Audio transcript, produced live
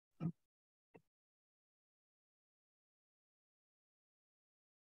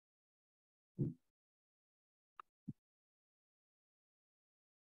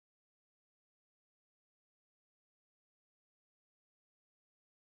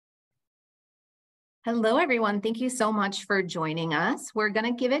Hello, everyone. Thank you so much for joining us. We're going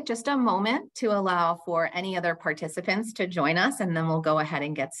to give it just a moment to allow for any other participants to join us, and then we'll go ahead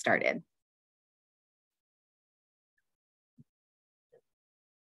and get started.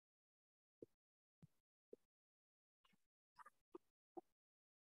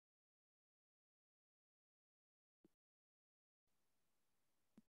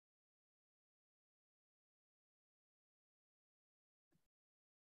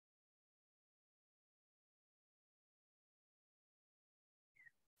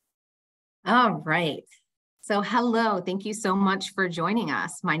 All right. So hello, thank you so much for joining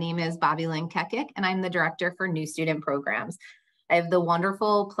us. My name is Bobby Lynn Kekik, and I'm the Director for New Student Programs. I have the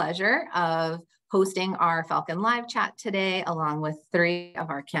wonderful pleasure of hosting our Falcon Live chat today, along with 3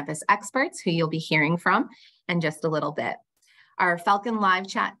 of our campus experts who you'll be hearing from in just a little bit. Our Falcon Live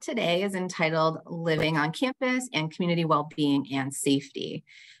chat today is entitled Living on Campus and Community Wellbeing and Safety.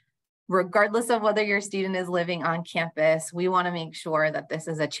 Regardless of whether your student is living on campus, we want to make sure that this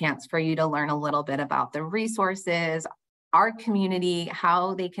is a chance for you to learn a little bit about the resources, our community,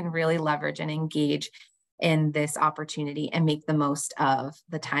 how they can really leverage and engage in this opportunity and make the most of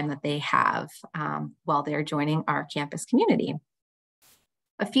the time that they have while they're joining our campus community.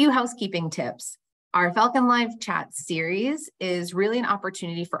 A few housekeeping tips. Our Falcon Live chat series is really an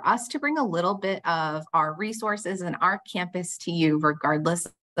opportunity for us to bring a little bit of our resources and our campus to you, regardless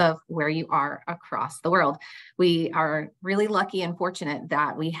of where you are across the world. We are really lucky and fortunate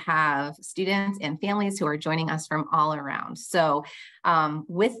that we have students and families who are joining us from all around. So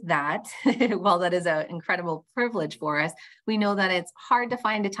with that, while that is an incredible privilege for us, we know that it's hard to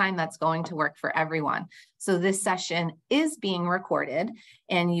find a time that's going to work for everyone. So this session is being recorded,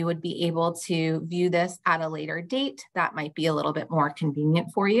 and you would be able to view this at a later date that might be a little bit more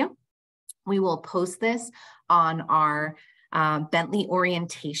convenient for you. We will post this on our Bentley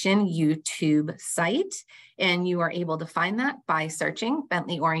Orientation YouTube site, and you are able to find that by searching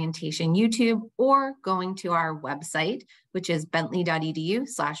Bentley Orientation YouTube or going to our website, which is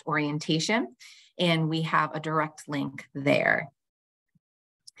bentley.edu/orientation, and we have a direct link there,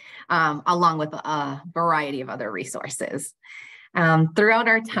 along with a variety of other resources. Throughout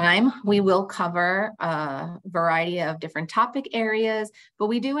our time, we will cover a variety of different topic areas, but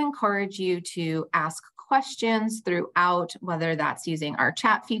we do encourage you to ask questions throughout, whether that's using our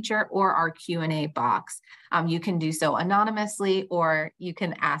chat feature or our Q&A box. You can do so anonymously, or you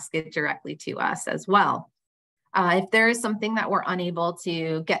can ask it directly to us as well. If there is something that we're unable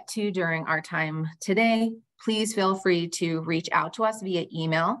to get to during our time today, please feel free to reach out to us via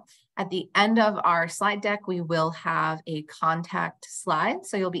email. At the end of our slide deck, we will have a contact slide,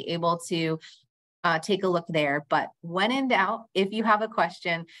 so you'll be able to take a look there. But when in doubt, if you have a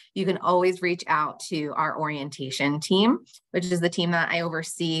question, you can always reach out to our orientation team, which is the team that I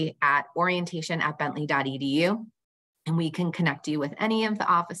oversee at orientation@bentley.edu. And we can connect you with any of the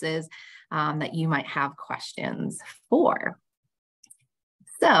offices that you might have questions for.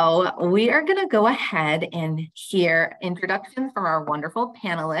 So we are going to go ahead and hear introductions from our wonderful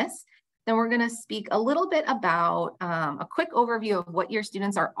panelists. Then we're going to speak a little bit about a quick overview of what your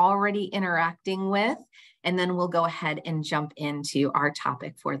students are already interacting with, and then we'll go ahead and jump into our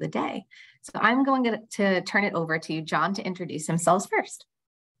topic for the day. So I'm going to turn it over to John to introduce himself first.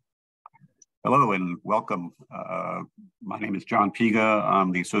 Hello and welcome. My name is John Piga.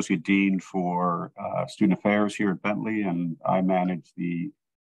 I'm the Associate Dean for Student Affairs here at Bentley, and I manage the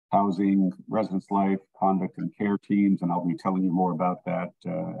Housing, Residence Life, Conduct, and Care teams, and I'll be telling you more about that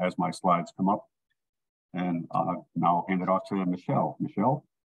as my slides come up. And now I'll hand it off to Michelle. Michelle?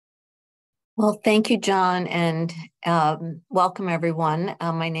 Well, thank you, John, and welcome, everyone.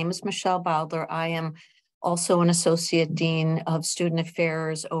 My name is Michelle Bowdler. I am also an Associate Dean of Student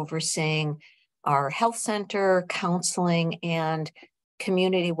Affairs, overseeing our health center, counseling, and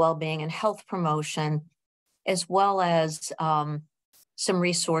community well-being and health promotion, as well as some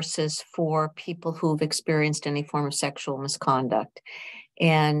resources for people who've experienced any form of sexual misconduct.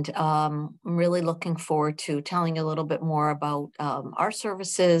 And I'm really looking forward to telling you a little bit more about our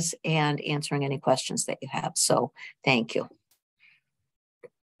services and answering any questions that you have. So thank you.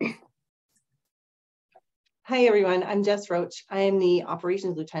 Hi, everyone. I'm Jess Roach. I am the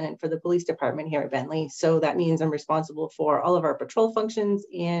Operations Lieutenant for the Police Department here at Bentley. So that means I'm responsible for all of our patrol functions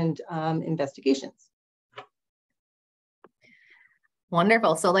and investigations.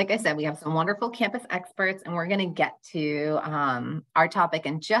 Wonderful. So like I said, we have some wonderful campus experts, and we're going to get to our topic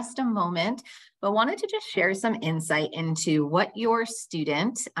in just a moment, but wanted to just share some insight into what your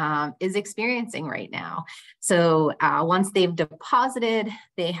student is experiencing right now. So once they've deposited,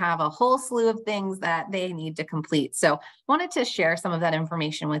 they have a whole slew of things that they need to complete. So wanted to share some of that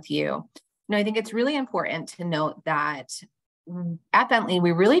information with you. I think it's really important to note that at Bentley,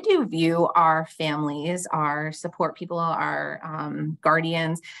 we really do view our families, our support people, our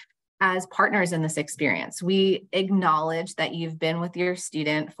guardians as partners in this experience. We acknowledge that you've been with your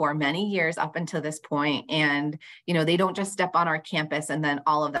student for many years up until this point, and they don't just step on our campus and then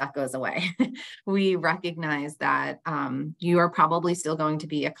all of that goes away. We recognize that you are probably still going to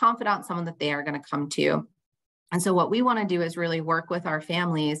be a confidant, someone that they are going to come to. And so what we want to do is really work with our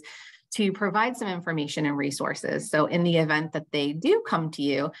families to provide some information and resources. So in the event that they do come to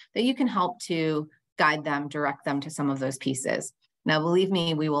you, that you can help to guide them, direct them to some of those pieces. Now, believe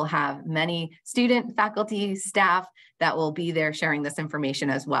me, we will have many student, faculty, staff that will be there sharing this information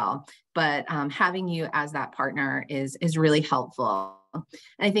as well. But having you as that partner is really helpful. And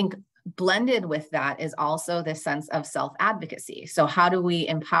I think blended with that is also this sense of self-advocacy. So how do we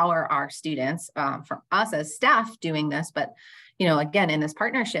empower our students, from us as staff doing this, but again, in this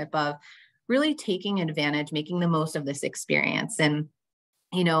partnership of really taking advantage, making the most of this experience. And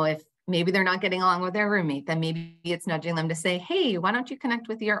if maybe they're not getting along with their roommate, then maybe it's nudging them to say, hey, why don't you connect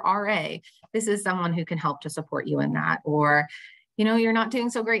with your RA? This is someone who can help to support you in that. Or, you're not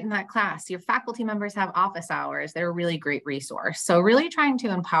doing so great in that class. Your faculty members have office hours. They're a really great resource. So really trying to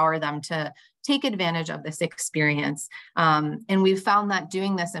empower them to take advantage of this experience. And we've found that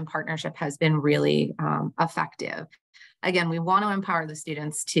doing this in partnership has been really effective. Again, we want to empower the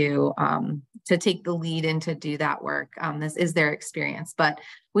students to take the lead and to do that work. This is their experience, but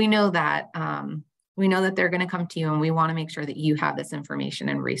we know that they're going to come to you, and we want to make sure that you have this information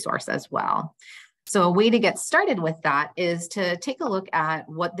and resource as well. So a way to get started with that is to take a look at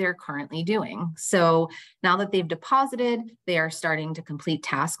what they're currently doing. So now that they've deposited, they are starting to complete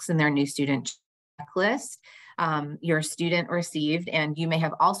tasks in their new student checklist. Your student received, and you may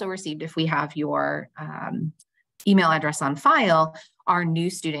have also received, if we have your email address on file, our new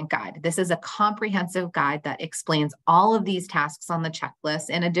student guide. This is a comprehensive guide that explains all of these tasks on the checklist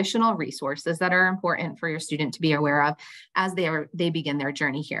and additional resources that are important for your student to be aware of as they begin their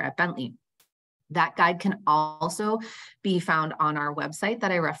journey here at Bentley. That guide can also be found on our website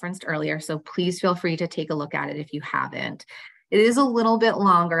that I referenced earlier, so please feel free to take a look at it if you haven't. It is a little bit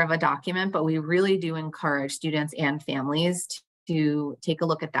longer of a document, but we really do encourage students and families to take a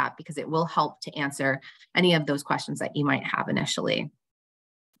look at that because it will help to answer any of those questions that you might have initially.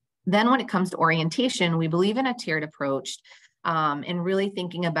 Then when it comes to orientation, we believe in a tiered approach and really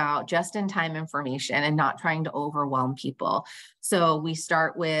thinking about just-in-time information and not trying to overwhelm people. So we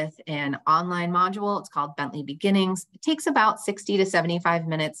start with an online module. It's called Bentley Beginnings. It takes about 60 to 75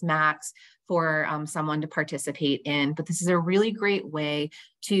 minutes max for someone to participate in, but this is a really great way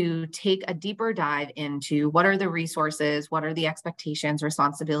to take a deeper dive into what are the resources, what are the expectations,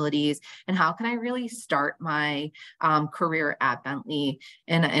 responsibilities, and how can I really start my career at Bentley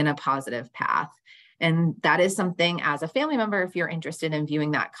in a positive path. And that is something, as a family member, if you're interested in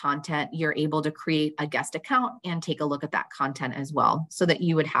viewing that content, you're able to create a guest account and take a look at that content as well, so that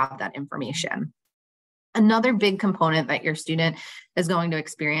you would have that information. Another big component that your student is going to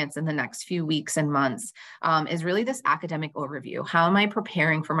experience in the next few weeks and months is really this academic overview. How am I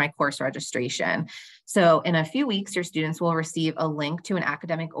preparing for my course registration? So in a few weeks, your students will receive a link to an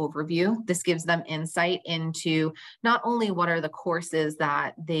academic overview. This gives them insight into not only what are the courses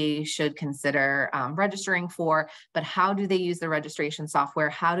that they should consider registering for, but how do they use the registration software?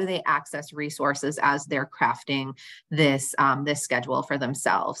 How do they access resources as they're crafting this schedule for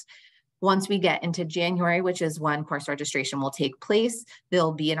themselves? Once we get into January, which is when course registration will take place,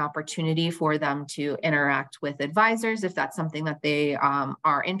 there'll be an opportunity for them to interact with advisors if that's something that they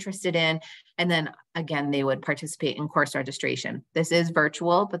are interested in. And then again, they would participate in course registration. This is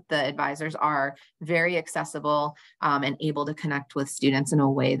virtual, but the advisors are very accessible and able to connect with students in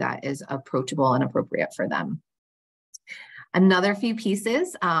a way that is approachable and appropriate for them. Another few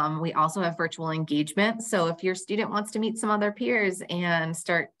pieces, we also have virtual engagement. So if your student wants to meet some other peers and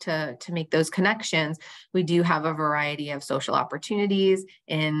start to make those connections, we do have a variety of social opportunities.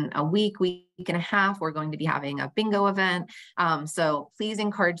 In a week and a half, we're going to be having a bingo event. So please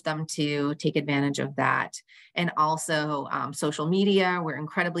encourage them to take advantage of that. And also social media, we're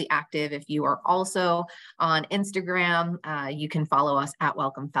incredibly active. If you are also on Instagram, you can follow us at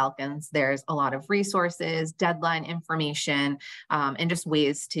Welcome Falcons. There's a lot of resources, deadline information, and just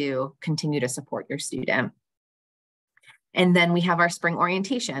ways to continue to support your student. And then we have our spring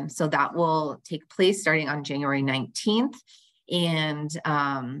orientation. So that will take place starting on January 19th. And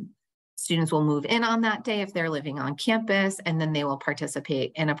students will move in on that day if they're living on campus, and then they will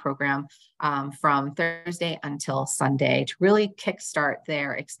participate in a program from Thursday until Sunday to really kickstart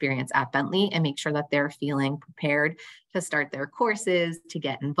their experience at Bentley and make sure that they're feeling prepared to start their courses, to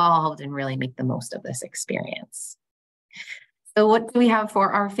get involved and really make the most of this experience. So what do we have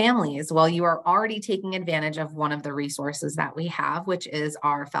for our families? Well, you are already taking advantage of one of the resources that we have, which is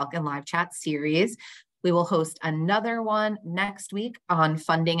our Falcon Live Chat series. We will host another one next week on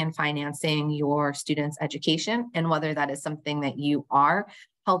funding and financing your students' education, and whether that is something that you are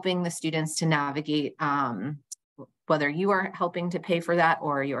helping the students to navigate, whether you are helping to pay for that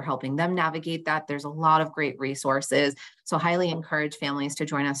or you're helping them navigate that. There's a lot of great resources. So highly encourage families to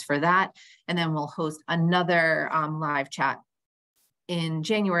join us for that. And then we'll host another live chat in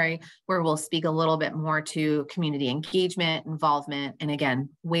January, where we'll speak a little bit more to community engagement, involvement, and again,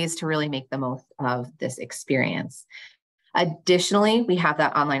 ways to really make the most of this experience. Additionally, we have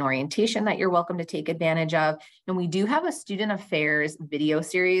that online orientation that you're welcome to take advantage of. And we do have a student affairs video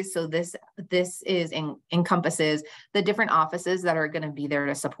series. So this encompasses the different offices that are going to be there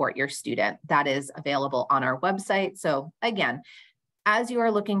to support your student. That is available on our website. So again, as you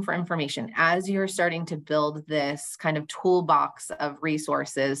are looking for information, as you're starting to build this kind of toolbox of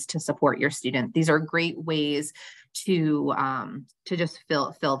resources to support your student, these are great ways to just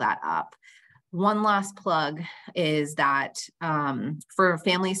fill that up. One last plug is that for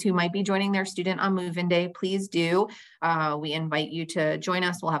families who might be joining their student on move-in day, please do. We invite you to join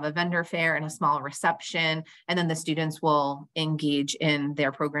us. We'll have a vendor fair and a small reception, and then the students will engage in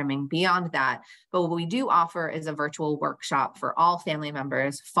their programming beyond that. But what we do offer is a virtual workshop for all family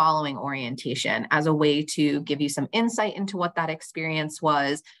members following orientation as a way to give you some insight into what that experience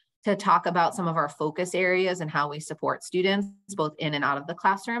was, to talk about some of our focus areas and how we support students both in and out of the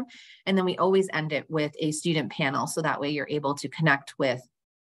classroom. And then we always end it with a student panel, so that way you're able to connect with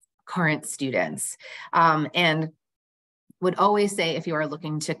current students. And would always say, if you are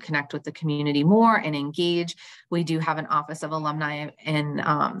looking to connect with the community more and engage, we do have an Office of Alumni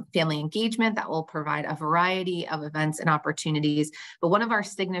and Family Engagement that will provide a variety of events and opportunities. But one of our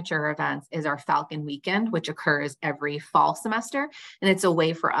signature events is our Falcon Weekend, which occurs every fall semester. And it's a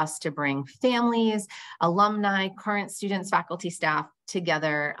way for us to bring families, alumni, current students, faculty, staff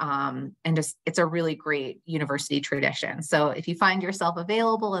together, and just, it's a really great university tradition. So if you find yourself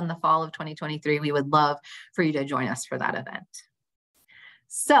available in the fall of 2023, we would love for you to join us for that event.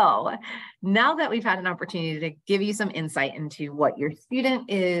 So now that we've had an opportunity to give you some insight into what your student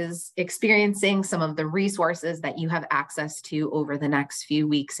is experiencing, some of the resources that you have access to over the next few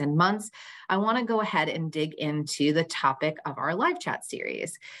weeks and months, I want to go ahead and dig into the topic of our live chat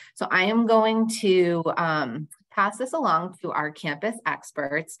series. So I am going to pass this along to our campus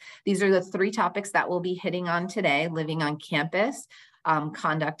experts. These are the 3 topics that we'll be hitting on today: living on campus,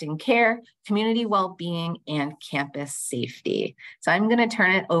 conduct and care, community well-being, and campus safety. So I'm going to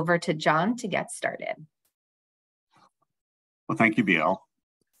turn it over to John to get started. Well, thank you, BL.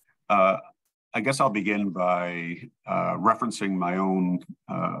 I guess I'll begin by referencing my own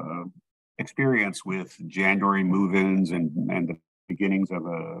experience with January move-ins and the beginnings of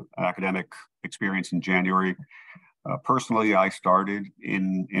an academic experience in January. Personally, I started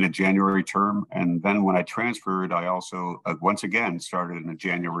in a January term, and then when I transferred, I also once again started in a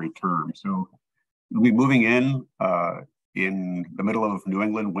January term. So we'll be moving in the middle of New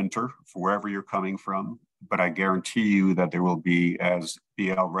England winter, for wherever you're coming from. But I guarantee you that there will be, as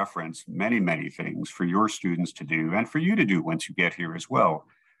BL referenced, many, many things for your students to do and for you to do once you get here as well.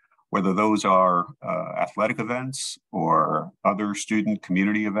 Whether those are athletic events or other student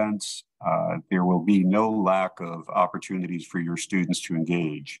community events, there will be no lack of opportunities for your students to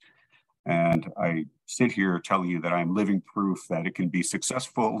engage. And I sit here telling you that I'm living proof that it can be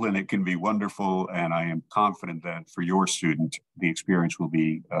successful and it can be wonderful. And I am confident that for your student, the experience will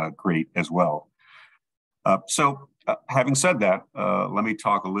be great as well. Having said that, let me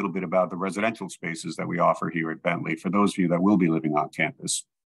talk a little bit about the residential spaces that we offer here at Bentley for those of you that will be living on campus.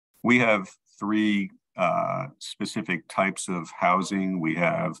 We have 3 specific types of housing. We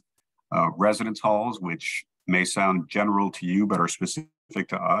have residence halls, which may sound general to you, but are specific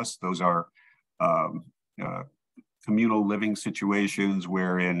to us. Those are communal living situations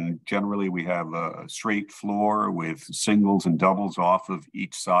wherein generally we have a straight floor with singles and doubles off of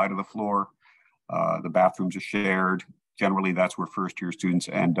each side of the floor. The bathrooms are shared. Generally, that's where first-year students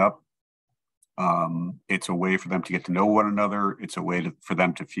end up. It's a way for them to get to know one another. It's a way for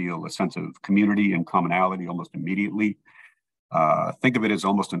them to feel a sense of community and commonality almost immediately. Think of it as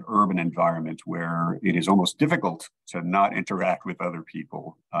almost an urban environment where it is almost difficult to not interact with other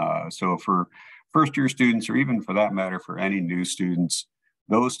people. So for first-year students, or even for that matter, for any new students,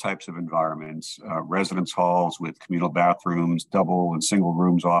 those types of environments, residence halls with communal bathrooms, double and single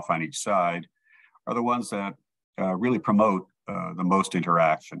rooms off on each side, are the ones that really promote the most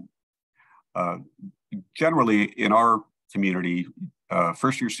interaction. Generally, in our community,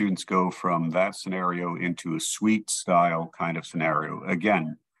 first-year students go from that scenario into a suite-style kind of scenario.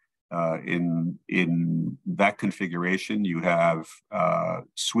 Again, in that configuration, you have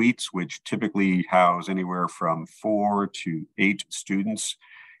suites, which typically house anywhere from 4 to 8 students.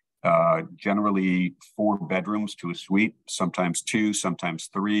 Generally 4 bedrooms to a suite, sometimes 2, sometimes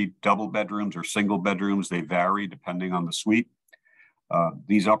 3, double bedrooms or single bedrooms. They vary depending on the suite.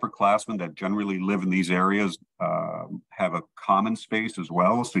 These upperclassmen that generally live in these areas have a common space as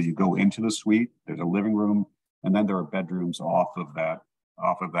well. So you go into the suite, there's a living room, and then there are bedrooms off of that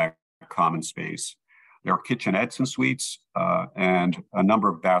common space. There are kitchenettes in suites and a number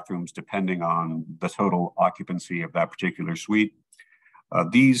of bathrooms depending on the total occupancy of that particular suite.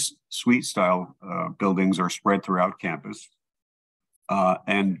 These suite-style buildings are spread throughout campus.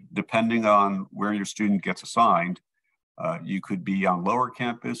 And depending on where your student gets assigned, you could be on lower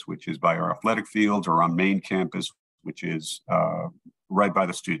campus, which is by our athletic fields, or on main campus, which is right by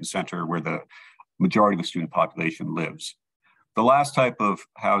the student center where the majority of the student population lives. The last type of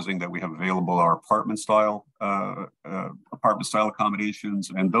housing that we have available are apartment-style accommodations,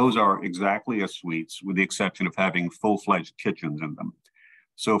 and those are exactly as suites, with the exception of having full-fledged kitchens in them.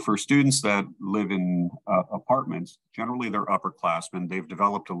 So for students that live in apartments, generally they're upperclassmen. They've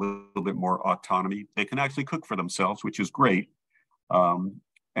developed a little bit more autonomy. They can actually cook for themselves, which is great.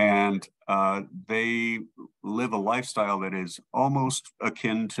 They live a lifestyle that is almost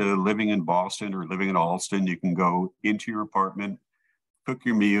akin to living in Boston or living in Allston. You can go into your apartment, cook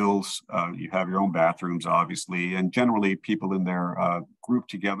your meals. You have your own bathrooms, obviously, and generally people in there group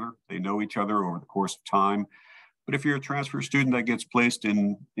together. They know each other over the course of time. But if you're a transfer student that gets placed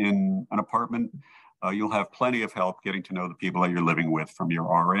in an apartment, you'll have plenty of help getting to know the people that you're living with, from your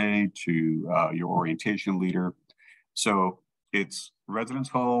RA to your orientation leader. So it's residence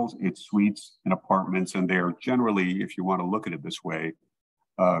halls, it's suites and apartments, and they're generally, if you want to look at it this way,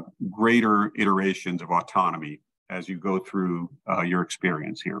 greater iterations of autonomy as you go through your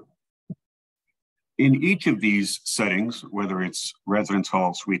experience here. In each of these settings, whether it's residence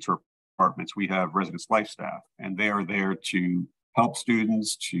hall, suites, or apartments, we have residence life staff, and they are there to help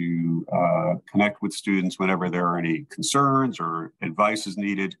students, to connect with students whenever there are any concerns or advice is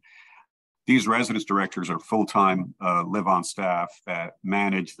needed. These residence directors are full-time live-on staff that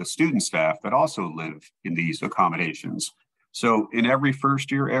manage the student staff that also live in these accommodations. So in every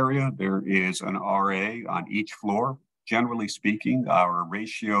first-year area, there is an RA on each floor. Generally speaking, our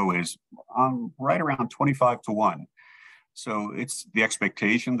ratio is right around 25-1. So it's the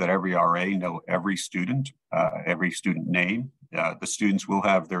expectation that every RA know every student name. The students will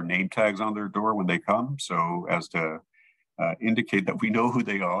have their name tags on their door when they come, so as to indicate that we know who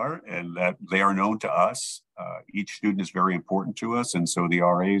they are and that they are known to us. Each student is very important to us, and so the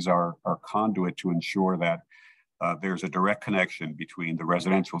RAs are conduit to ensure that there's a direct connection between the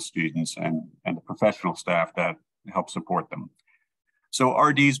residential students and the professional staff that help support them. So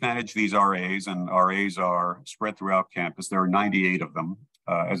RDs manage these RAs, and RAs are spread throughout campus. There are 98 of them.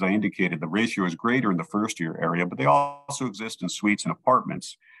 As I indicated, the ratio is greater in the first year area, but they also exist in suites and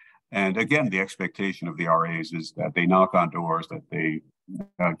apartments. And again, the expectation of the RAs is that they knock on doors, that they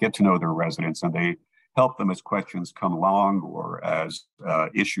get to know their residents, and they help them as questions come along or as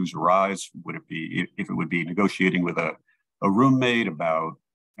issues arise. If it would be negotiating with a roommate about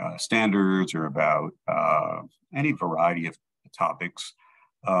standards or about any variety of topics,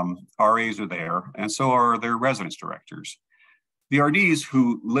 RAs are there, and so are their residence directors. The RDs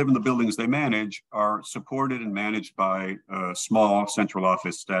who live in the buildings they manage are supported and managed by a small central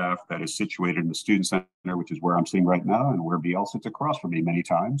office staff that is situated in the student center, which is where I'm sitting right now and where BL sits across from me many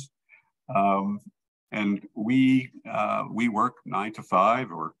times. And we work 9 to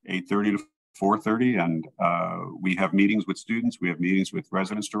 5 or 8:30 to 4:30, and we have meetings with students, we have meetings with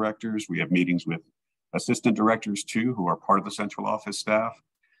residence directors, we have meetings with assistant directors too, who are part of the central office staff.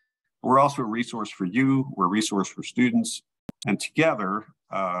 We're also a resource for you, we're a resource for students, and together,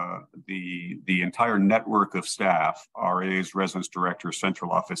 the entire network of staff, RAs, residence directors,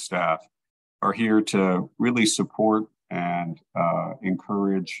 central office staff, are here to really support and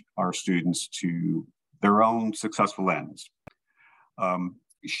encourage our students to their own successful ends.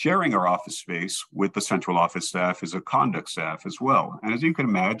 Sharing our office space with the central office staff is a conduct staff as well. And as you can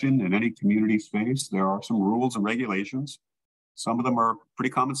imagine, in any community space, there are some rules and regulations. Some of them are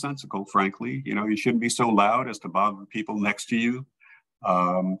pretty commonsensical, frankly. You know, you shouldn't be so loud as to bother people next to you.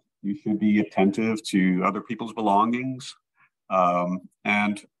 You should be attentive to other people's belongings.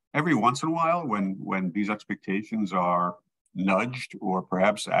 And every once in a while, when these expectations are nudged or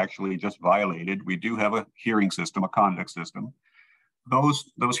perhaps actually just violated, we do have a hearing system, a conduct system.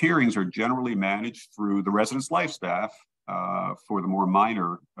 those hearings are generally managed through the residence life staff for the more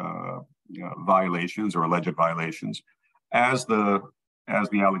minor violations or alleged violations. As the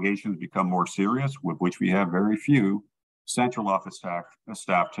allegations become more serious, with which we have very few, central office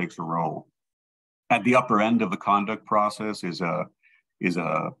staff takes a role. At the upper end of the conduct process is a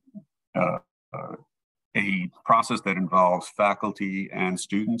process that involves faculty and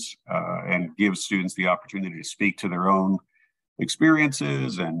students and gives students the opportunity to speak to their own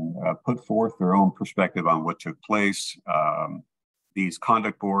experiences and put forth their own perspective on what took place. These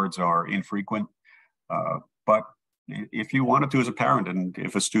conduct boards are infrequent, but if you wanted to as a parent, and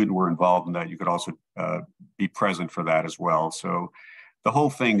if a student were involved in that, you could also be present for that as well. So the whole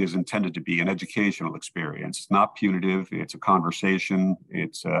thing is intended to be an educational experience. It's not punitive, it's a conversation,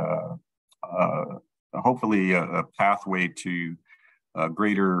 it's hopefully a pathway to a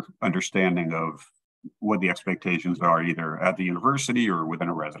greater understanding of what the expectations are either at the university or within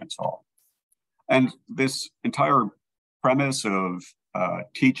a residence hall. And this entire premise of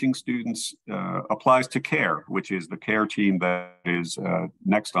teaching students applies to CARE, which is the CARE team that is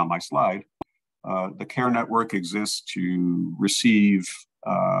next on my slide. The CARE network exists to receive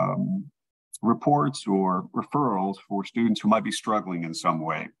reports or referrals for students who might be struggling in some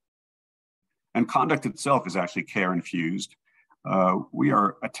way. And conduct itself is actually CARE infused. We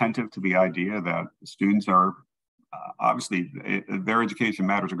are attentive to the idea that students are obviously their education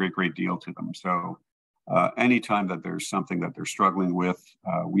matters a great deal to them. So anytime that there's something that they're struggling with,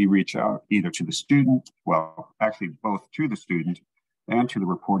 we reach out either to the student, well, actually both to the student and to the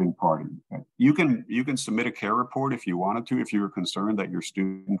reporting party. You can submit a CARE report if you wanted to, if you were concerned that your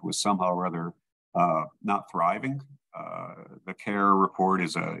student was somehow or other not thriving. The CARE report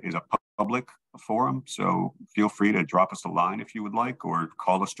is a public forum, so feel free to drop us a line if you would like, or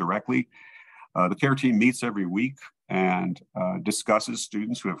call us directly. The CARE team meets every week and discusses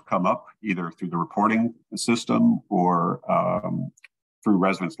students who have come up either through the reporting system or through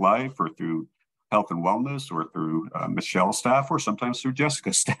Residence Life or through Health and Wellness or through Michelle's staff or sometimes through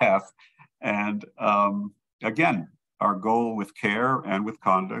Jessica's staff. And again, our goal with CARE and with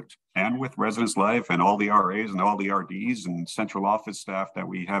conduct and with Residence Life and all the RAs and all the RDs and central office staff that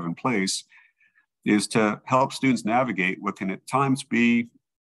we have in place is to help students navigate what can at times be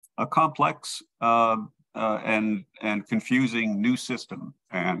a complex and confusing new system.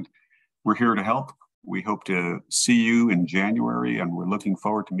 And we're here to help. We hope to see you in January, and we're looking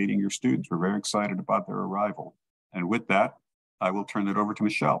forward to meeting your students. We're very excited about their arrival. And with that, I will turn it over to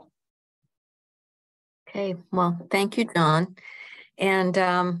Michelle. Okay, well, thank you, John. And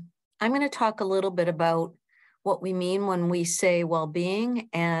I'm going to talk a little bit about what we mean when we say well-being.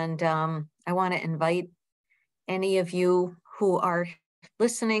 And I want to invite any of you who are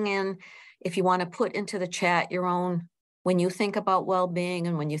listening in, if you want to put into the chat your own, when you think about well-being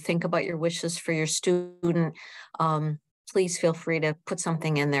and when you think about your wishes for your student, please feel free to put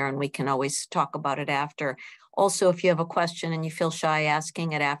something in there and we can always talk about it after. Also, if you have a question and you feel shy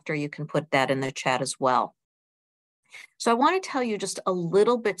asking it after, you can put that in the chat as well. So I want to tell you just a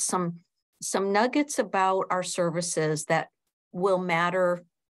little bit, some nuggets about our services that will matter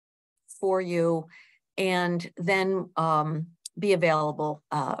for you, and then be available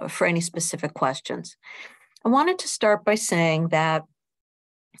for any specific questions. I wanted to start by saying that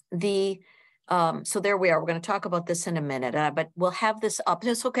so there we are. We're going to talk about this in a minute, but we'll have this up.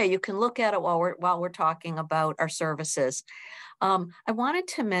 It's okay. You can look at it while we're talking about our services. I wanted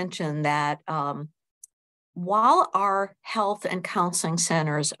to mention that while our health and counseling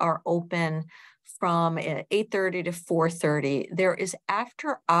centers are open from 8:30 to 4:30, there is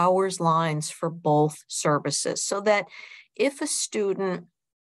after hours lines for both services, so that if a student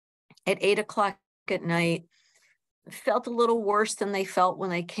at 8 o'clock at night felt a little worse than they felt when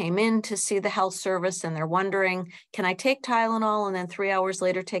they came in to see the health service and they're wondering, can I take Tylenol and then 3 hours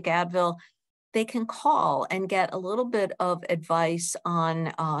later take Advil? They can call and get a little bit of advice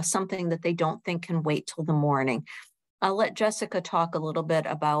on something that they don't think can wait till the morning. I'll let Jessica talk a little bit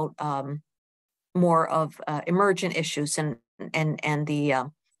about more of emergent issues and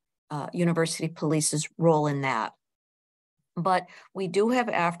the university police's role in that. But we do have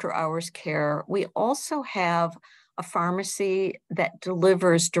after hours care. We also have a pharmacy that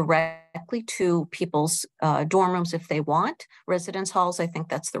delivers directly to people's dorm rooms if they want, residence halls, I think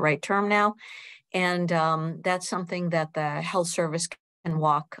that's the right term now. And that's something that the health service can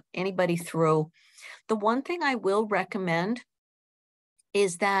walk anybody through. The one thing I will recommend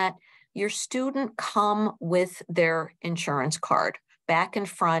is that your student come with their insurance card, back and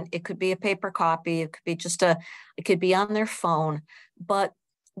front. It could be a paper copy. It could be it could be on their phone, but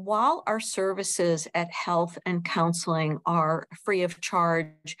while our services at health and counseling are free of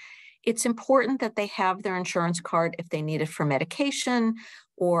charge, it's important that they have their insurance card if they need it for medication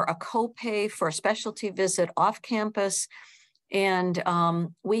or a copay for a specialty visit off campus. And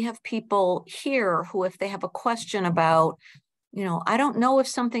we have people here who, if they have a question about, I don't know if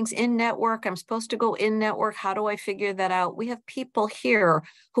something's in network, I'm supposed to go in network, how do I figure that out? We have people here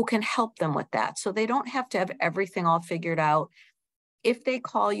who can help them with that. So they don't have to have everything all figured out. If they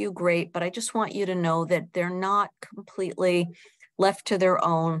call you, great, but I just want you to know that they're not completely left to their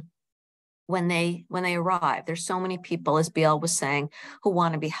own when they arrive. There's so many people, as BL was saying, who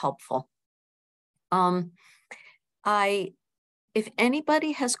want to be helpful. If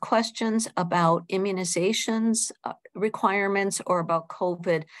anybody has questions about immunizations requirements or about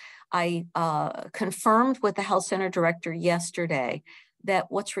COVID, I confirmed with the health center director yesterday that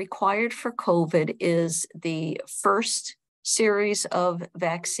what's required for COVID is the first series of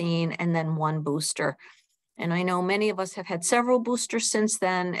vaccine and then one booster. And I know many of us have had several boosters since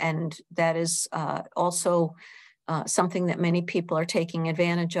then, and that is also something that many people are taking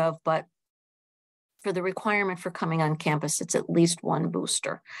advantage of. But for the requirement for coming on campus, it's at least one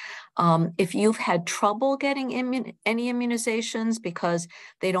booster. If you've had trouble getting any immunizations because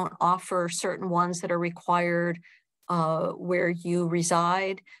they don't offer certain ones that are required where you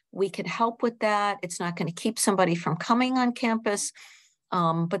reside, we can help with that. It's not going to keep somebody from coming on campus,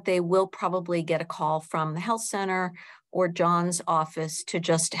 but they will probably get a call from the health center or John's office to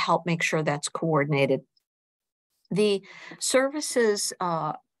just help make sure that's coordinated. The services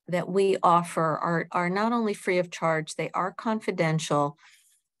that we offer are not only free of charge, they are confidential.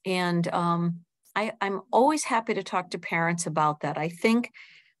 And I'm always happy to talk to parents about that. I think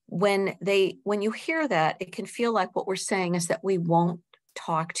when you hear that, it can feel like what we're saying is that we won't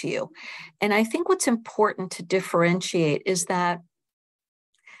talk to you. And I think what's important to differentiate is that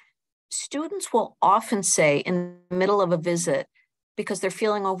students will often say in the middle of a visit, because they're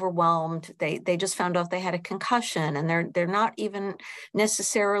feeling overwhelmed, they just found out they had a concussion, and they're not even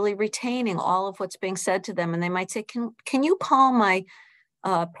necessarily retaining all of what's being said to them. And they might say, can you call my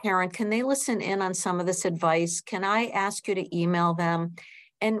parent? Can they listen in on some of this advice? Can I ask you to email them?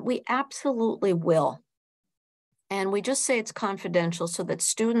 And we absolutely will. And we just say it's confidential so that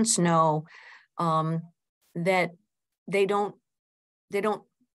students know that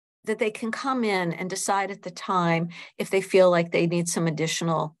that they can come in and decide at the time if they feel like they need some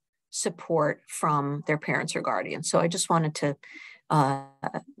additional support from their parents or guardians. So I just wanted to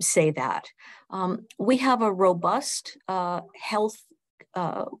say that. We have a robust health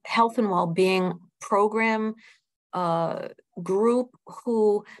and well-being program group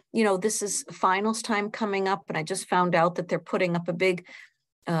who, this is finals time coming up, and I just found out that they're putting up a big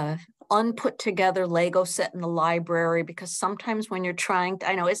unput together Lego set in the library, because sometimes when you're trying to,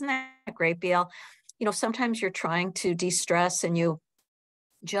 I know, isn't that great, BL? Sometimes you're trying to de-stress and you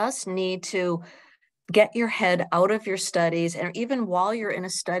just need to get your head out of your studies. And even while you're in a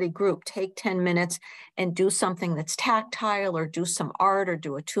study group, take 10 minutes and do something that's tactile, or do some art, or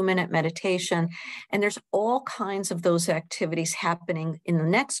do a 2-minute meditation. And there's all kinds of those activities happening in the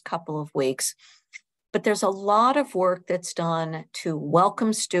next couple of weeks. But there's a lot of work that's done to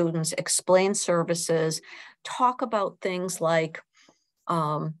welcome students, explain services, talk about things like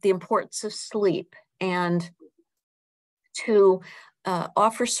the importance of sleep, and to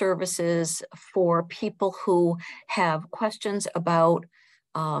offer services for people who have questions about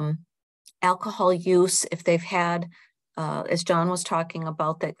alcohol use. If they've had, as John was talking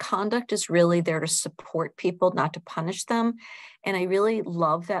about, that conduct is really there to support people, not to punish them. And I really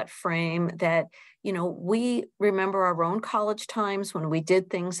love that frame that, we remember our own college times when we did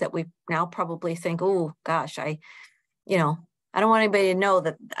things that we now probably think, oh gosh, I don't want anybody to know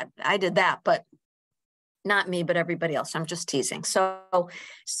that I did that, but not me, but everybody else. I'm just teasing. So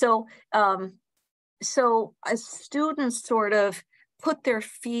as students sort of put their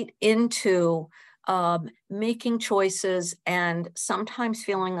feet into making choices, and sometimes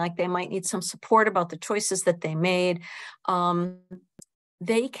feeling like they might need some support about the choices that they made,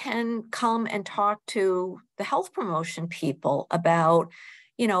 they can come and talk to the health promotion people about,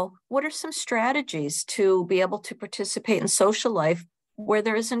 what are some strategies to be able to participate in social life where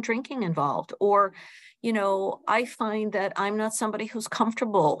there isn't drinking involved? Or, I find that I'm not somebody who's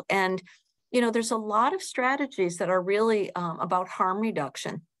comfortable. And, there's a lot of strategies that are really about harm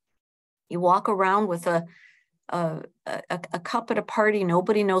reduction. You walk around with a cup at a party,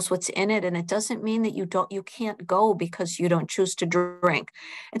 nobody knows what's in it, and it doesn't mean that you can't go because you don't choose to drink.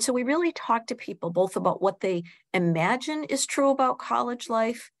 And so we really talk to people both about what they imagine is true about college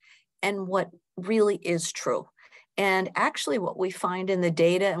life and what really is true. And actually what we find in the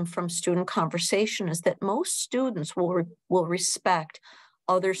data and from student conversation is that most students will respect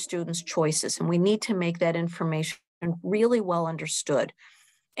other students' choices. And we need to make that information really well understood.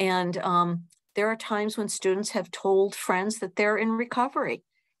 And there are times when students have told friends that they're in recovery,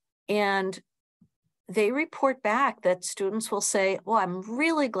 and they report back that students will say, well, I'm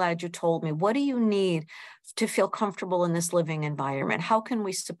really glad you told me. What do you need to feel comfortable in this living environment? How can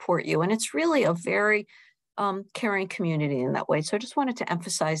we support you? And it's really a very caring community in that way. So I just wanted to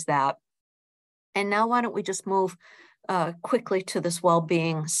emphasize that. And now why don't we just move quickly to this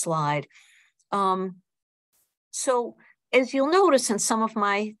well-being slide. So as you'll notice in some of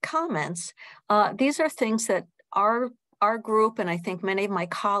my comments, these are things that our group, and I think many of my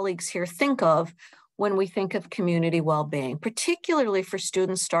colleagues here, think of when we think of community well-being, particularly for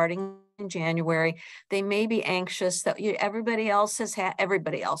students starting in January. They may be anxious that everybody else has had,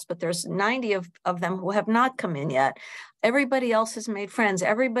 but there's 90 of them who have not come in yet. Everybody else has made friends.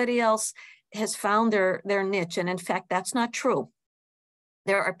 Everybody else has found their niche. And in fact, that's not true.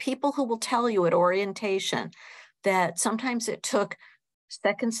 There are people who will tell you at orientation that sometimes it took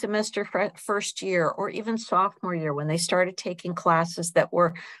second semester, first year, or even sophomore year when they started taking classes that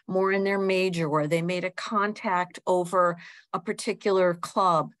were more in their major, where they made a contact over a particular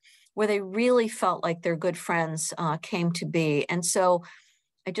club, where they really felt like their good friends came to be. And so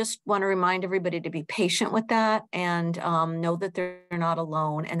I just want to remind everybody to be patient with that and know that they're not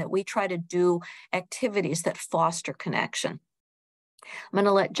alone, and that we try to do activities that foster connection. I'm going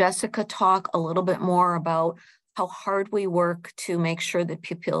to let Jessica talk a little bit more about how hard we work to make sure that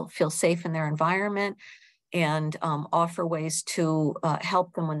people feel safe in their environment and offer ways to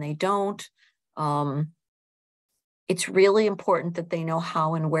help them when they don't. It's really important that they know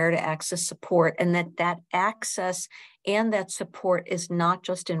how and where to access support, and that access and that support is not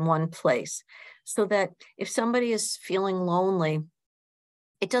just in one place. So that if somebody is feeling lonely,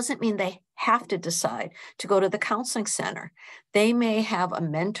 it doesn't mean they have to decide to go to the counseling center. They may have a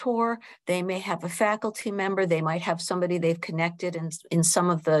mentor, they may have a faculty member, they might have somebody they've connected in some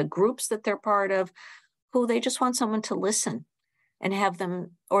of the groups that they're part of, who they just want someone to listen and have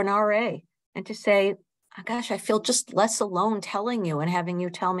them, or an RA, and to say, oh, gosh, I feel just less alone telling you and having you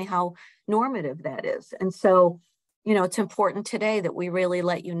tell me how normative that is. And so, you know, it's important today that we really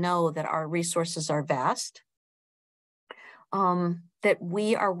let you know that our resources are vast. That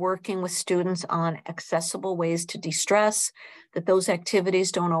we are working with students on accessible ways to de-stress, that those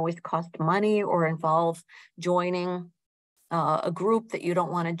activities don't always cost money or involve joining a group that you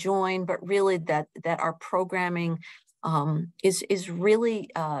don't want to join, but really that our programming is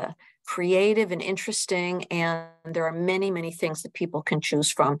really creative and interesting, and there are many, many things that people can choose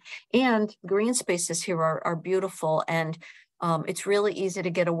from. And green spaces here are beautiful, and it's really easy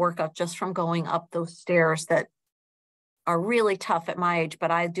to get a workout just from going up those stairs that are really tough at my age,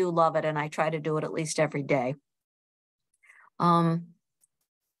 but I do love it, and I try to do it at least every day. And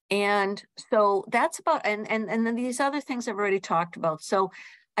so that's about, and then these other things I've already talked about. So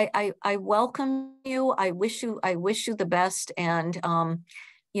I welcome you. I wish you the best. And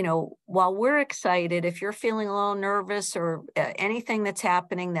you know, while we're excited, if you're feeling a little nervous or anything that's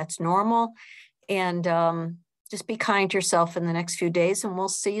happening, that's normal. And just be kind to yourself in the next few days, and we'll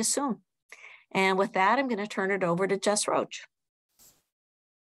see you soon. And with that, I'm going to turn it over to Jess Roach.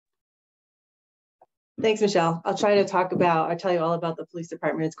 Thanks, Michelle. I'll try to tell you all about the police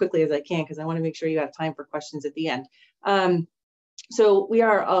department as quickly as I can, because I want to make sure you have time for questions at the end. So we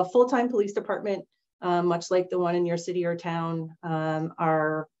are a full-time police department, much like the one in your city or town.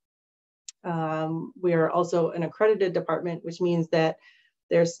 We are also an accredited department, which means that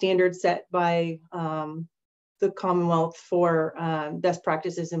there's standards set by the Commonwealth for best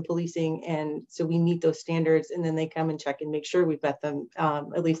practices in policing. And so we meet those standards, and then they come and check and make sure we've met them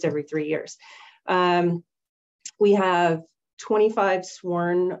at least every 3 years. We have 25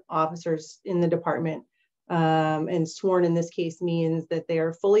 sworn officers in the department. And sworn in this case means that they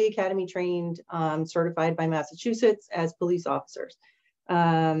are fully academy trained, certified by Massachusetts as police officers.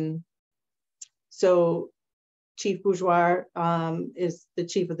 So Chief Bourgeois is the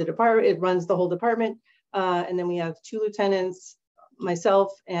chief of the department. It runs the whole department. And then we have 2 lieutenants,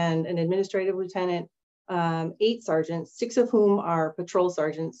 myself and an administrative lieutenant, 8 sergeants, 6 of whom are patrol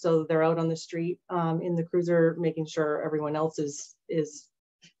sergeants. So they're out on the street in the cruiser, making sure everyone else is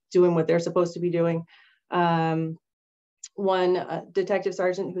doing what they're supposed to be doing. 1 detective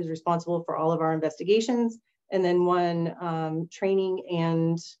sergeant who's responsible for all of our investigations, and then 1 training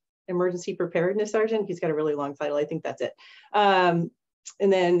and emergency preparedness sergeant. He's got a really long title. I think that's it.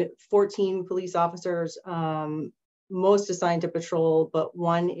 And then 14 police officers, most assigned to patrol, but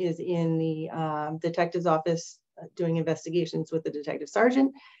 1 is in the detective's office doing investigations with the detective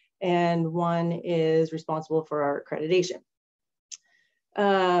sergeant, and one is responsible for our accreditation.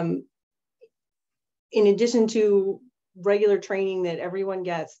 In addition to regular training that everyone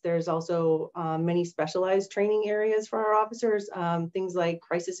gets, there's also many specialized training areas for our officers, things like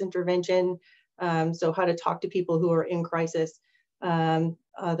crisis intervention, so how to talk to people who are in crisis,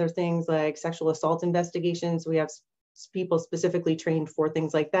 other things like sexual assault investigations. We have people specifically trained for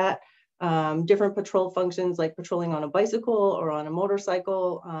things like that. Different patrol functions like patrolling on a bicycle or on a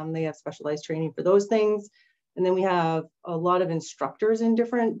motorcycle, they have specialized training for those things. And then we have a lot of instructors in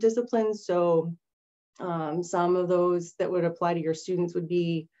different disciplines. So some of those that would apply to your students would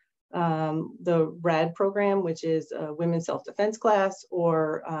be the RAD program, which is a women's self-defense class,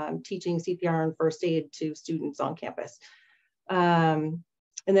 or teaching CPR and first aid to students on campus.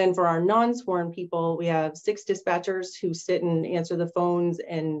 And then for our non-sworn people, we have 6 dispatchers who sit and answer the phones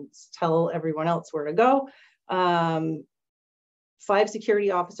and tell everyone else where to go. 5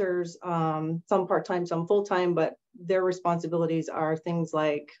 security officers, some part-time, some full-time, but their responsibilities are things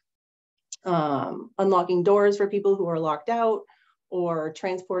like unlocking doors for people who are locked out, or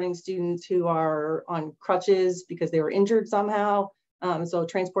transporting students who are on crutches because they were injured somehow. So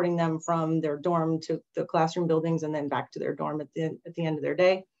transporting them from their dorm to the classroom buildings and then back to their dorm at the end of their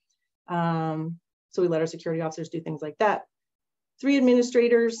day. So we let our security officers do things like that. 3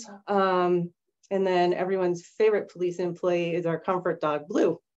 administrators, and then everyone's favorite police employee is our comfort dog,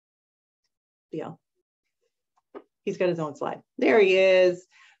 Blue. Yeah, he's got his own slide. There he is.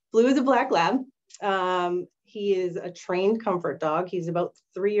 Blue is a black lab. He is a trained comfort dog. He's about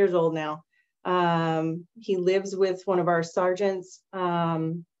 3 years old now. He lives with one of our sergeants,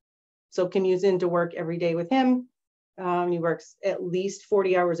 so commutes into work every day with him. He works at least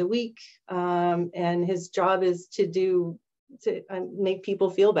 40 hours a week, and his job is to make people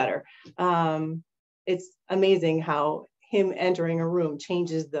feel better. It's amazing how him entering a room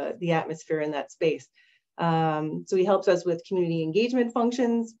changes the atmosphere in that space. So he helps us with community engagement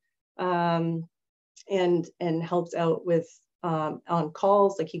functions, and helps out with on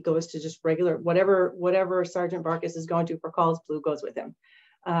calls. Like he goes to just regular, whatever Sergeant Barkus is going to for calls, Blue goes with him.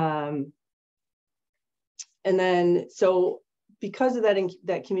 And then, so because of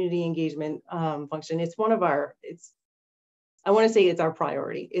that community engagement function, it's one of our, I want to say it's our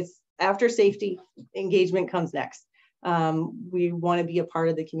priority. It's after safety, engagement comes next. We want to be a part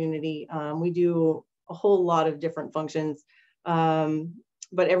of the community. We do a whole lot of different functions,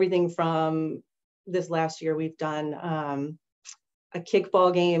 but everything from this last year, we've done a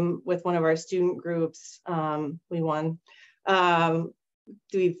kickball game with one of our student groups. We won.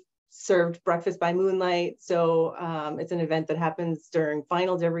 We've served breakfast by moonlight. So it's an event that happens during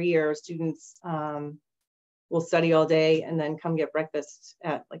finals every year. Students will study all day and then come get breakfast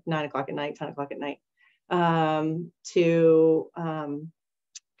at like 9 o'clock at night, 10 o'clock at night, to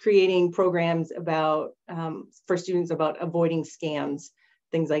creating programs about, for students about avoiding scams,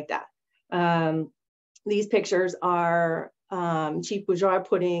 things like that. These pictures are Chief Bourgeois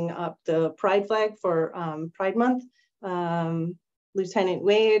putting up the Pride flag for Pride Month. Lieutenant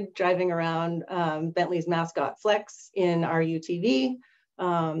Wade driving around Bentley's mascot Flex in our UTV.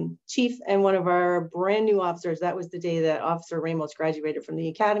 Chief and one of our brand new officers, that was the day that Officer Ramos graduated from the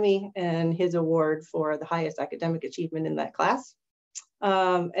academy, and his award for the highest academic achievement in that class.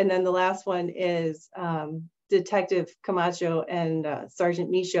 And then the last one is Detective Camacho and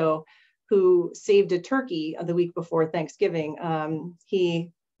Sergeant Michaud, who saved a turkey the week before Thanksgiving.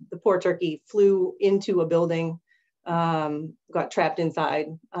 The poor turkey flew into a building, got trapped inside,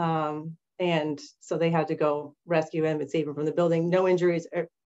 and so they had to go rescue him and save him from the building. No injuries.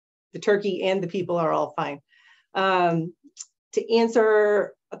 The turkey and the people are all fine. To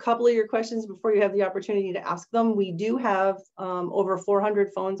answer a couple of your questions before you have the opportunity to ask them, we do have over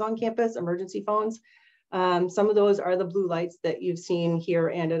 400 phones on campus, emergency phones. Some of those are the blue lights that you've seen here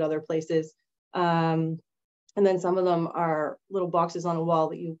and at other places. And then some of them are little boxes on a wall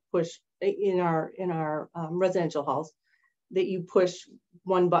that you push in our residential halls, that you push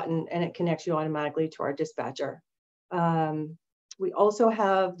one button and it connects you automatically to our dispatcher. We also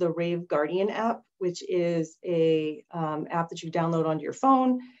have the Rave Guardian app, which is a app that you download onto your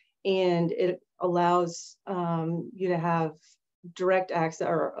phone, and it allows you to have direct access,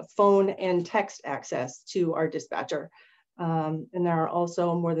 or a phone and text access to our dispatcher. And there are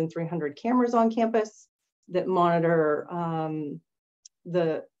also more than 300 cameras on campus that monitor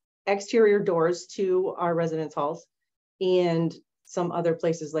the exterior doors to our residence halls and some other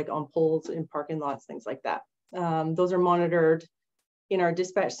places like on poles in parking lots, things like that. Those are monitored in our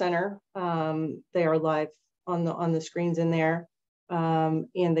dispatch center. They are live on the screens in there, and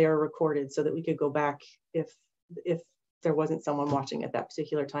they are recorded so that we could go back if if there wasn't someone watching at that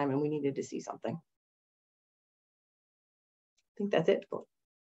particular time and we needed to see something. I think that's it.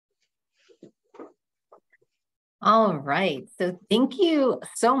 All right. So thank you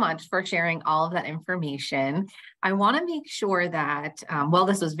so much for sharing all of that information. I want to make sure that, while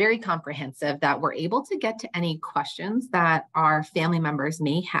this was very comprehensive, that we're able to get to any questions that our family members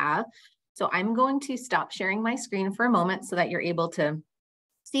may have. So I'm going to stop sharing my screen for a moment so that you're able to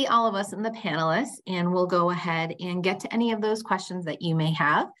see all of us in the panelists, and we'll go ahead and get to any of those questions that you may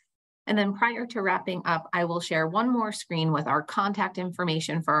have. And then prior to wrapping up, I will share one more screen with our contact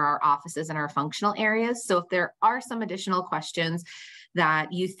information for our offices and our functional areas. So if there are some additional questions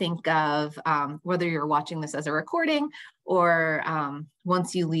that you think of, whether you're watching this as a recording or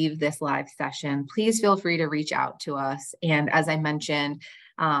once you leave this live session, please feel free to reach out to us. And as I mentioned,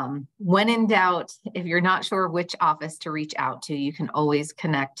 when in doubt, if you're not sure which office to reach out to, you can always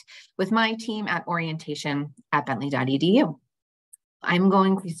connect with my team at orientation@bentley.edu. I'm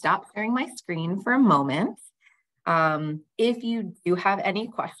going to stop sharing my screen for a moment. If you do have any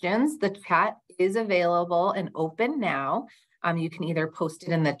questions, the chat is available and open now. You can either post it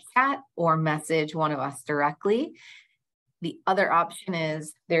in the chat or message one of us directly. The other option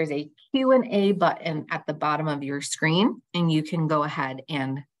is there's a Q&A button at the bottom of your screen, and you can go ahead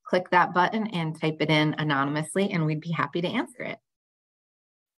and click that button and type it in anonymously, and we'd be happy to answer it.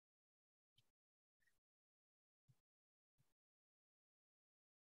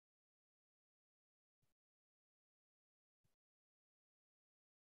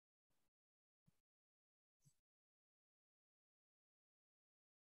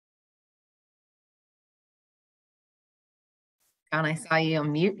 John, I saw you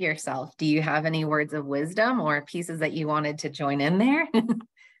unmute yourself. Do you have any words of wisdom or pieces that you wanted to join in there? We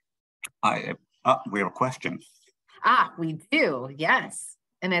have a question. We do, yes.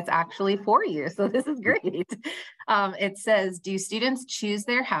 And it's actually for you, so this is great. It says, do students choose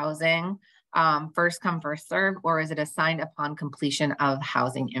their housing first come, first serve, or is it assigned upon completion of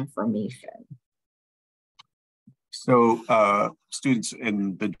housing information? So students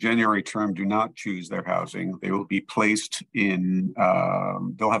in the January term do not choose their housing. They will be placed in,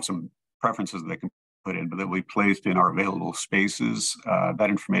 they'll have some preferences that they can put in, but they'll be placed in our available spaces. That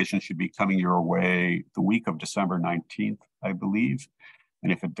information should be coming your way the week of December 19th, I believe.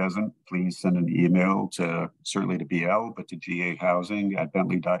 And if it doesn't, please send an email certainly to BL, but to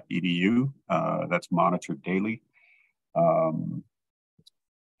gahousing@bentley.edu. That's monitored daily.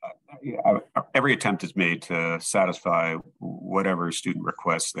 Every attempt is made to satisfy whatever student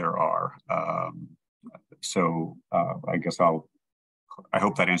requests there are. I guess I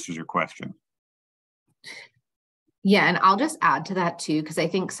hope that answers your question. Yeah, and I'll just add to that too, because I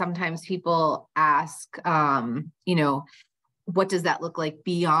think sometimes people ask, what does that look like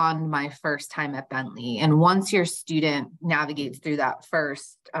beyond my first time at Bentley? And once your student navigates through that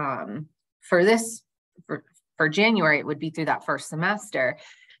first, for January, it would be through that first semester,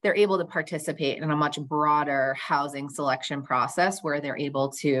 they're able to participate in a much broader housing selection process where they're able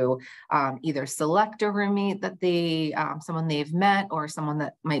to either select a roommate that someone they've met, or someone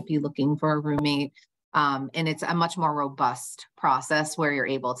that might be looking for a roommate. And it's a much more robust process where you're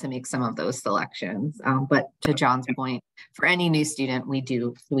able to make some of those selections. But to John's point, for any new student, we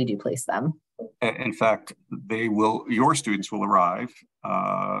do place them. In fact, your students will arrive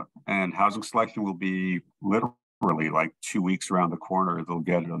and housing selection will be literally like 2 weeks around the corner. They'll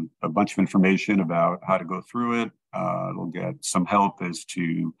get a bunch of information about how to go through it. They'll get some help as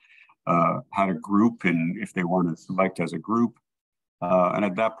to how to group and if they want to select as a group. And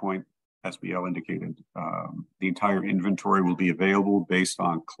at that point, SBL indicated, the entire inventory will be available based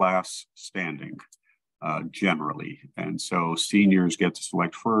on class standing generally. And so seniors get to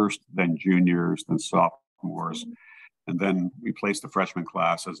select first, then juniors, then sophomores. And then we place the freshman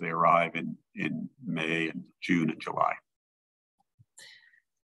class as they arrive in May and June and July.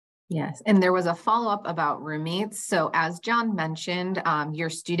 Yes, and there was a follow-up about roommates. So as John mentioned, your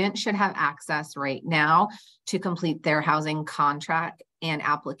student should have access right now to complete their housing contract and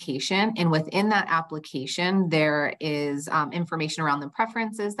application. And within that application, there is information around the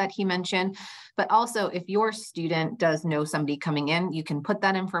preferences that he mentioned. But also, if your student does know somebody coming in, you can put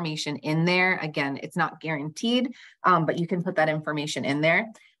that information in there. Again, it's not guaranteed, but you can put that information in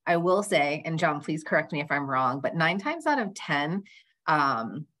there. I will say, and John, please correct me if I'm wrong, but 9 times out of 10,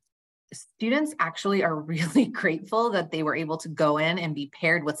 students actually are really grateful that they were able to go in and be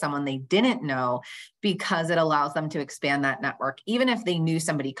paired with someone they didn't know, because it allows them to expand that network, even if they knew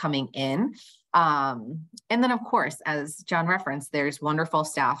somebody coming in. And then, of course, as John referenced, there's wonderful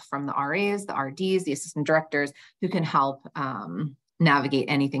staff from the RAs, the RDs, the assistant directors who can help navigate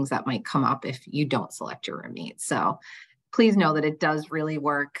any things that might come up if you don't select your roommate. So please know that it does really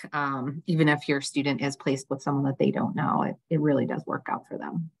work. Even if your student is placed with someone that they don't know, it really does work out for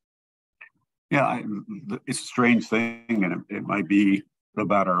them. Yeah, it's a strange thing, and it might be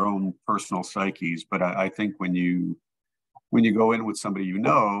about our own personal psyches, but I think when you go in with somebody you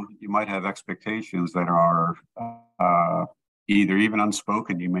know, you might have expectations that are either even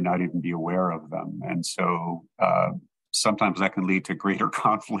unspoken, you may not even be aware of them. And so sometimes that can lead to greater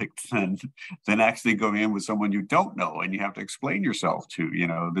conflict than actually going in with someone you don't know and you have to explain yourself to.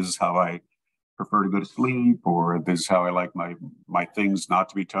 This is how I prefer to go to sleep, or this is how I like my things not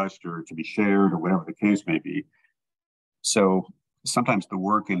to be touched or to be shared, or whatever the case may be. So sometimes the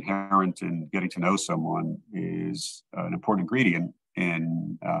work inherent in getting to know someone is an important ingredient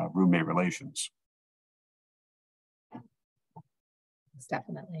in roommate relations.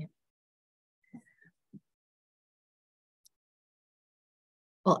 Definitely.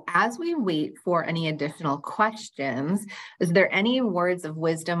 Well, as we wait for any additional questions, is there any words of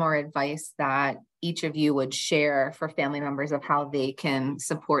wisdom or advice that each of you would share for family members of how they can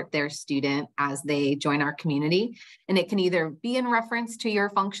support their student as they join our community? And it can either be in reference to your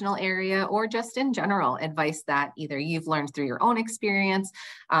functional area or just in general advice that either you've learned through your own experience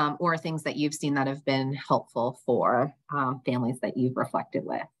or things that you've seen that have been helpful for families that you've reflected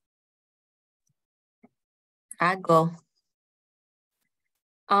with. I'd go.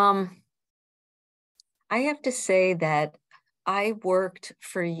 I have to say that I worked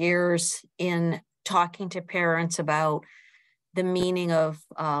for years in talking to parents about the meaning of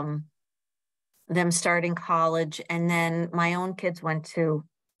them starting college, and then my own kids went to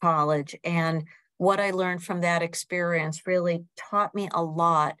college, and what I learned from that experience really taught me a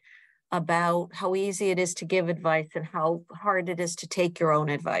lot about how easy it is to give advice and how hard it is to take your own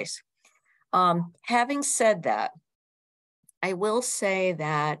advice. Having said that, I will say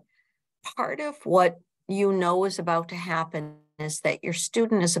that part of what you know is about to happen is that your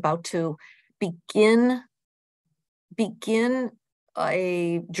student is about to begin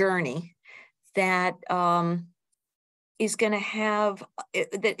a journey that is going to have,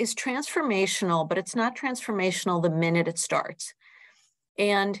 that is transformational, but it's not transformational the minute it starts.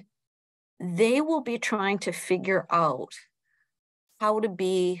 And they will be trying to figure out how to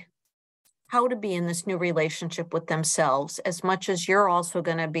be in this new relationship with themselves, as much as you're also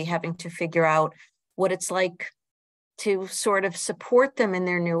going to be having to figure out what it's like to sort of support them in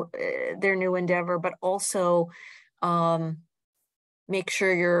their new endeavor, but also make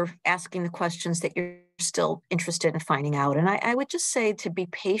sure you're asking the questions that you're still interested in finding out. And I would just say to be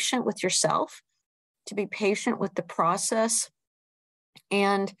patient with yourself, to be patient with the process,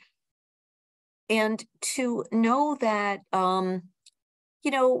 and to know that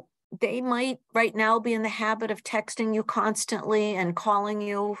they might right now be in the habit of texting you constantly and calling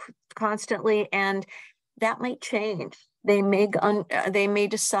you constantly, and that might change. They may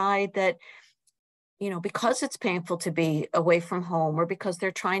decide that, because it's painful to be away from home, or because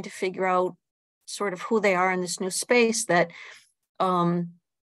they're trying to figure out sort of who they are in this new space, that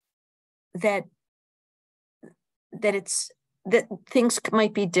things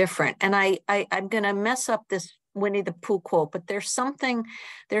might be different. And I'm going to mess up this Winnie the Pooh quote, but there's some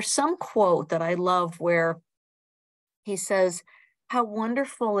quote that I love where he says, how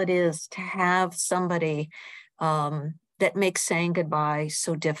wonderful it is to have somebody that makes saying goodbye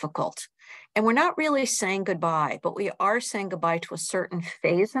so difficult. And we're not really saying goodbye, but we are saying goodbye to a certain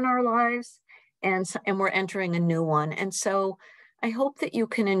phase in our lives, and we're entering a new one. And so I hope that you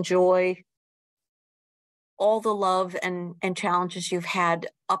can enjoy all the love and challenges you've had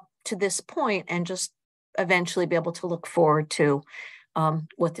up to this point, and just eventually be able to look forward to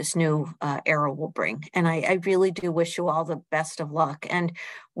what this new era will bring. And I really do wish you all the best of luck. And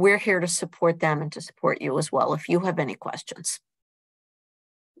we're here to support them and to support you as well if you have any questions.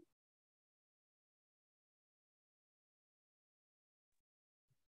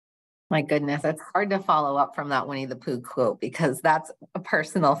 My goodness, it's hard to follow up from that Winnie the Pooh quote, because that's a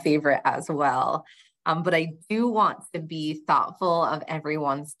personal favorite as well. But I do want to be thoughtful of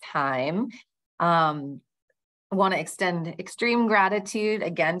everyone's time. I want to extend extreme gratitude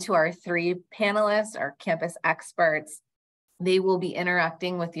again to our 3 panelists, our campus experts. They will be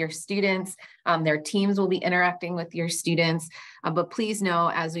interacting with your students. Their teams will be interacting with your students. But please know,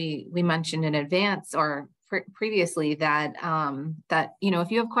 as we mentioned in advance or previously, that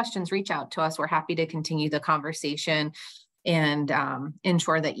if you have questions, reach out to us. We're happy to continue the conversation and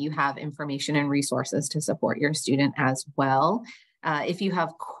ensure that you have information and resources to support your student as well. If you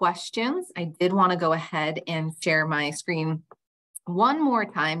have questions, I did want to go ahead and share my screen one more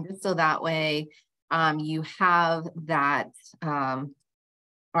time, just so that way You have that,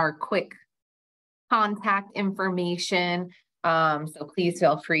 our quick contact information. So please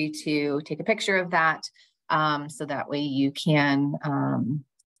feel free to take a picture of that, so that way you can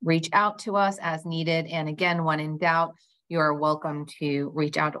reach out to us as needed. And again, when in doubt, you're welcome to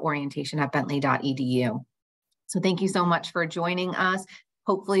reach out to orientation@bentley.edu. So thank you so much for joining us.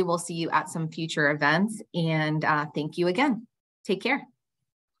 Hopefully we'll see you at some future events, and thank you again. Take care.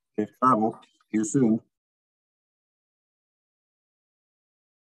 Safe travel. See you soon.